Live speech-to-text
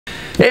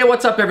Hey,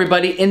 what's up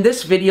everybody? In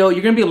this video,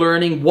 you're going to be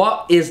learning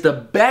what is the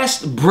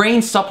best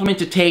brain supplement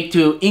to take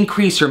to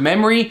increase your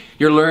memory,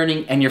 your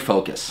learning, and your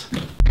focus.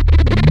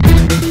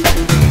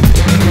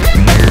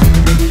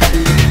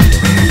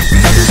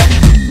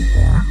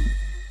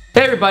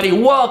 Hey everybody,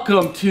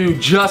 welcome to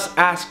Just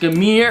Ask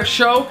Amir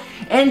show.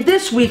 And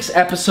this week's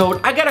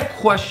episode, I got a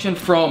question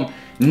from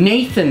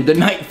Nathan, the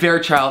Night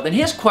Fairchild. And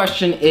his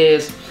question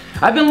is,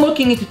 I've been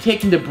looking into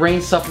taking the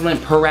brain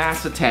supplement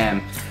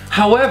Oxiracetam.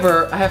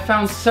 However, I have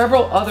found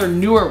several other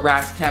newer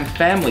racetam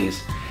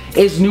families.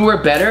 Is newer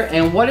better,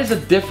 and what is the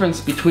difference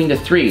between the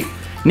three?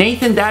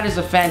 Nathan, that is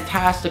a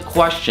fantastic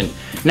question.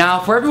 Now,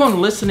 for everyone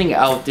listening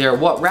out there,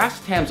 what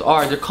racetams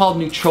are, they're called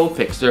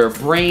nootropics. They're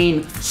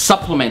brain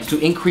supplements to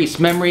increase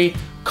memory,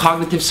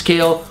 cognitive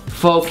skill,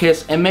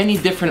 focus, and many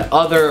different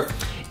other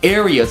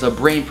areas of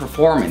brain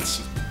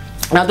performance.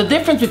 Now, the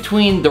difference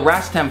between the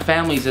racetam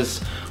families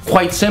is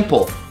quite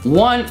simple.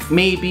 One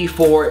may be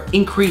for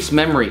increased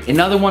memory,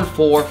 another one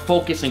for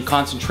focus and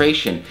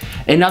concentration,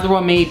 another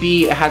one may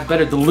be it has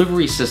better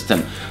delivery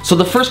system. So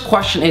the first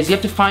question is you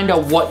have to find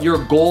out what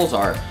your goals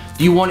are.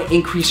 Do you want to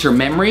increase your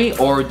memory,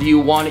 or do you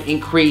want to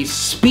increase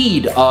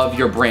speed of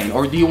your brain,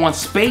 or do you want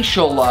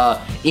spatial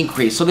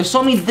increase? So there's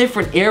so many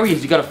different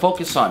areas you got to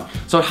focus on.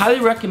 So I highly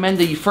recommend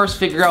that you first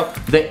figure out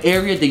the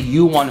area that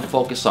you want to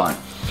focus on.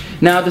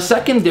 Now the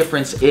second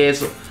difference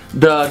is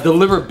the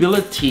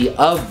deliverability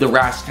of the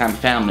racetam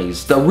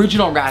families. The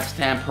original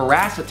racetam,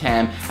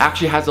 Oxiracetam,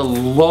 actually has a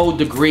low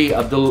degree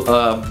of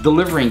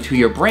delivering to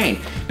your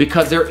brain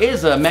because there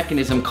is a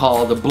mechanism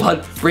called the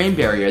blood-brain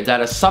barrier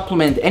that a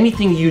supplement,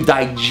 anything you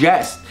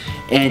digest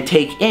and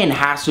take in,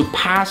 has to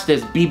pass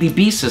this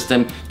BBB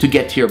system to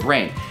get to your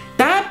brain.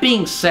 That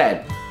being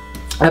said,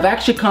 I've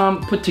actually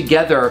put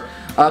together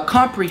a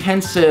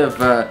comprehensive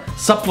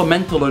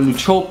supplemental or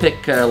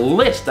nootropic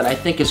list that I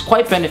think is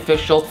quite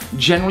beneficial,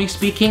 generally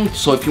speaking.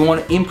 So if you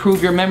want to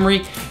improve your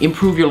memory,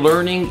 improve your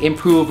learning,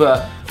 improve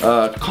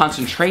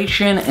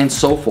concentration, and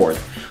so forth.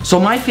 So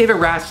my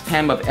favorite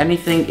racetam of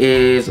anything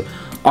is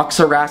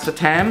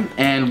Oxiracetam,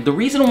 and the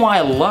reason why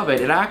I love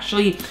it, it's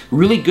actually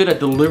really good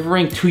at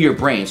delivering to your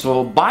brain.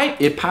 So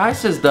it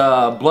passes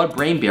the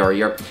blood-brain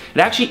barrier. It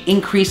actually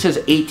increases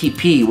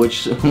ATP,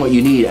 which is what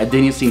you need,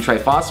 adenosine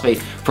triphosphate,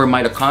 for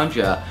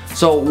mitochondria.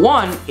 So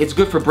one, it's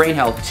good for brain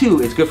health.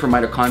 Two, it's good for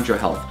mitochondrial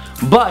health.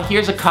 But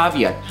here's a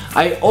caveat.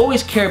 I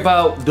always care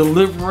about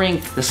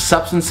delivering the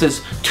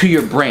substances to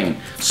your brain.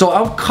 So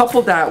I'll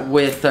couple that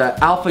with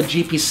Aplha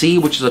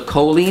GPC, which is a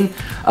choline,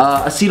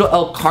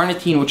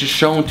 A-L-Carnatine, which is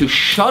shown to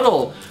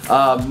shuttle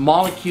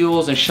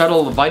molecules and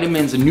shuttle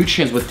vitamins and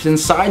nutrients within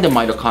inside the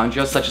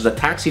mitochondria, such as a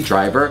taxi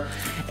driver.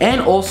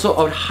 And also,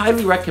 I would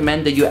highly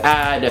recommend that you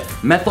add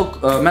methyl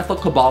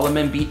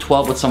Combolamine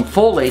B12 with some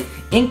folate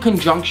in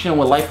conjunction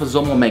with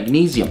liposomal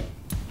magnesium.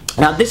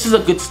 Now this is a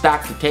good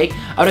stack to take.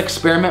 I would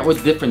experiment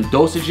with different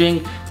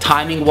dosaging,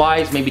 timing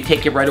wise, maybe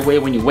take it right away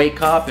when you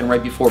wake up and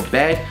right before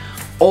bed.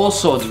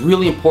 Also, it's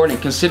really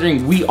important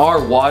considering we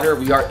are water,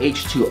 we are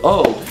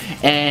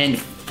H2O, and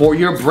for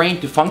your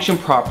brain to function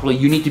properly,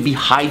 you need to be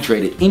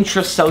hydrated,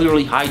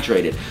 intracellularly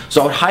hydrated.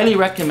 So I would highly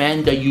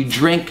recommend that you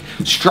drink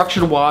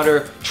structured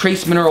water,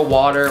 trace mineral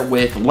water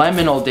with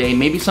lemon all day,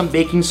 maybe some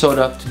baking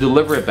soda to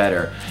deliver it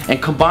better.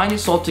 And combine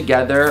this all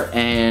together,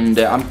 and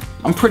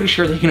I'm pretty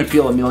sure that you're gonna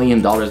feel $1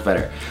 million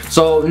better.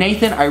 So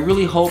Nathan, I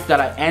really hope that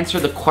I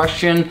answered the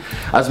question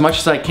as much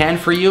as I can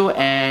for you.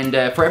 And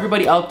for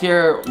everybody out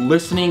there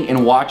listening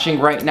and watching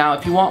right now,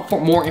 if you want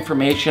more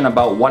information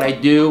about what I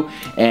do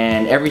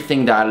and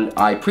everything that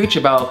I preach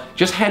about,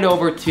 just head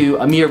over to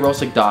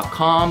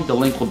amirrosic.com. The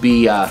link will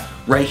be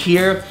right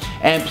here.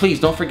 And please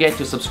don't forget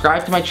to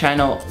subscribe to my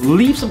channel,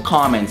 leave some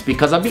comments,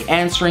 because I'll be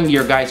answering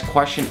your guys'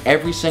 question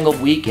every single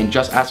week in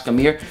Just Ask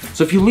Amir.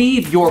 So if you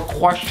leave your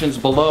questions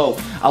below,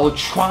 I will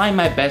try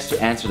my best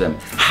to answer them.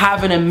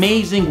 Have an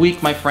amazing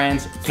week, my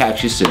friends.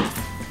 Catch you soon.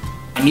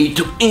 I need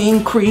to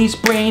increase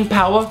brain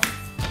power.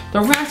 The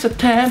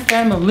racetam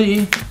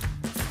family.